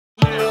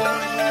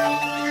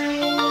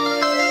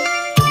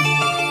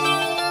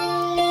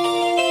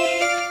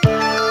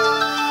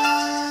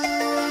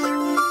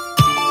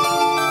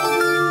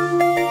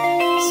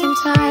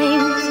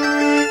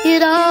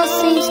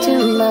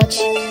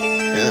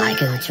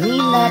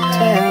dream that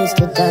turns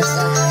to dust.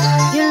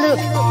 You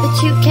look, but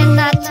you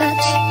cannot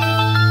touch.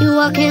 You're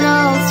walking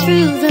all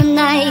through the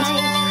night.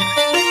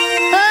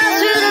 All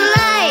through the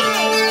night.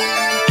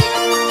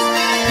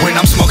 When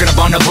I'm smoking up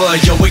on the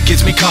bud, yo, it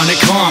gets me kinda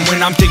calm.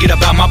 When I'm thinking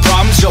about my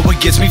problems, yo, it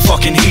gets me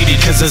fucking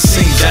heated. Cause it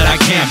seems that I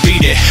can't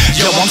beat it.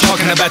 Yo, I'm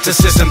talking about the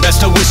system,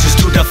 best of wishes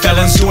to the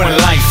felons doing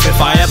life.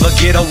 If I ever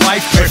get a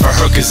wife, pray for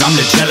her cause I'm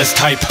the jealous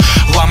type.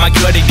 Why my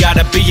good, it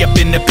gotta be up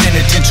in the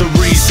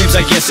penitentiary. Seems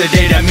like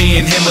yesterday that me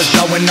and him was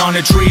blowing on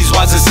the trees.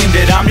 Why does it seem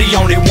that I'm the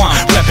only one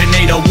reppin'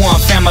 801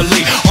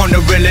 family? On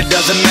the real it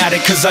doesn't matter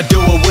cause I do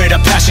it with a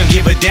passion.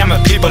 Give a damn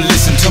if people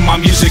listen to my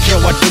music.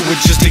 Yo, I do it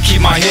just to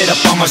keep my head up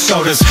on my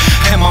shoulders.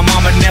 And my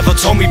mama never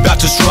told me about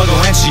the struggle,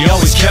 and she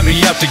always kept me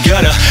up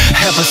together.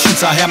 Ever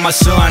since I had my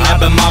son, I've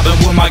been mobbing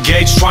with my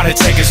gauge, trying to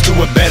take us to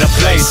a better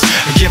place.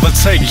 Give or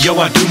take, yo,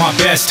 I do my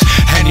best,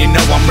 and you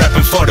know I'm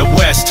repping for the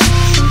West.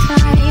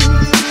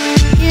 Sometimes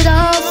it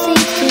all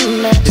seems too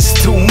much. It's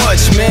too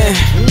much, man.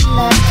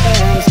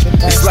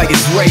 It's like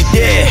it's right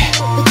there,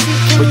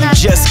 but you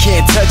just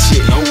can't touch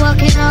it. You're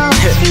walking all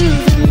through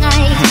the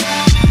night.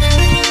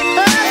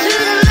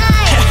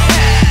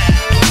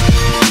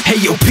 Hey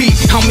yo Pete,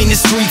 I'm in the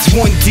streets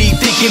one deep,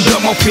 thinking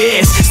about my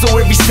past. So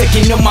every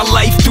second of my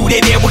life through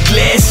that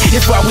hourglass.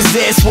 If I was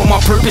asked what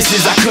my purpose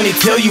is, I couldn't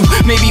tell you.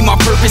 Maybe my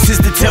purpose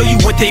is to tell you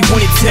what they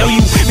wouldn't tell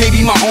you.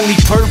 Maybe my only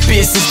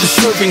purpose is to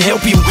serve and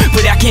help you.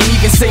 But I can't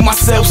even say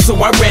myself, so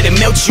I'd rather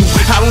melt you.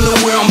 I don't know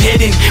where I'm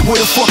heading, where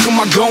the fuck am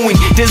I going?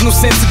 There's no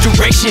sense of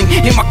direction,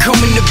 am I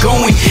coming or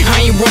going?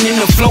 I ain't running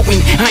or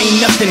floating, I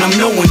ain't nothing, I'm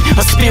knowing.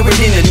 A spirit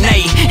in the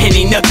night, and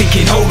ain't nothing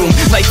can hold them.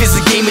 Life is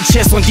a game of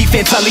chess, on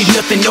defense I leave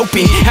nothing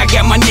open. I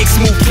got my next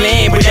move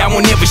planned, but I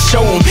won't ever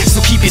show them.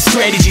 So keep your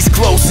strategies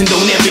close and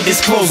don't ever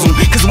disclose them.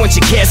 Cause once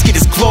your casket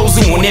is closed,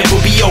 it won't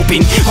ever be open.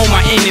 All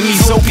my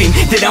enemies open,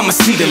 that I'ma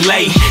see the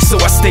light. So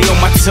I stay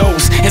on my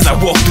toes as I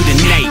walk through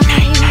the night.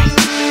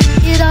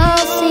 It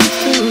all seems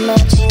too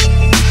much,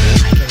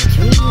 like a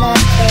dream that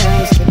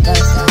turns to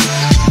dust.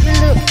 You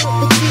look,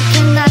 but you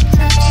cannot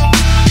touch.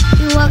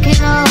 You're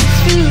walking all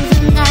through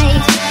the night.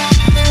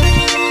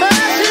 All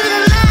through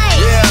the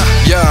night.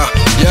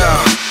 Yeah.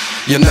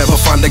 You'll never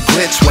find a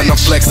glitch when I'm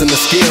flexing the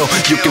skill.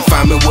 You can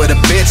find me with a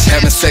bitch,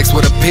 having sex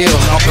with a pill.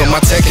 I'll put my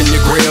tech in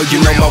your grill,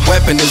 you know my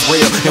weapon is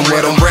real. And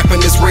what I'm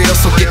reppin' is real,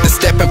 so get to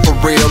steppin' for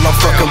real. I'm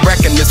fucking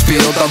wrecking this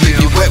field, I'll leave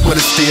you wet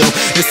with a steel.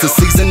 It's the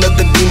season of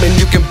the demon,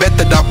 you can bet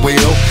that I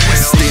will.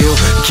 Still,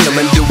 kill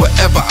and do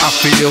whatever I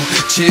feel.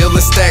 Chill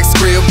and stack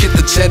skrill, get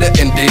the cheddar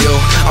and deal.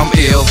 I'm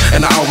ill,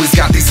 and I always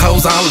got these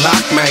hoes on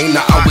lock, man.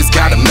 I always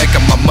gotta make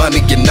up my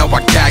money, you know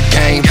I got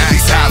game.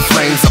 These hot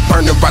flames are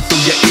burning right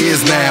through your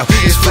ears now.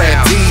 It's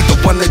FLAPP-D, the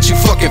one that you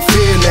fucking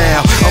fear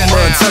now. I'm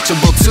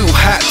untouchable, too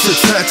hot to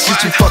touch. If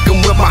you fucking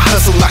with my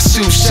hustle, I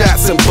shoot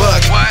shots and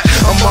buck.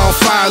 I'm on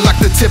fire like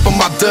the tip of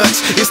my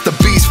Dutch. It's the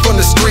beast from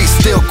the street,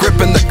 still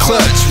gripping the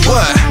clutch.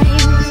 What?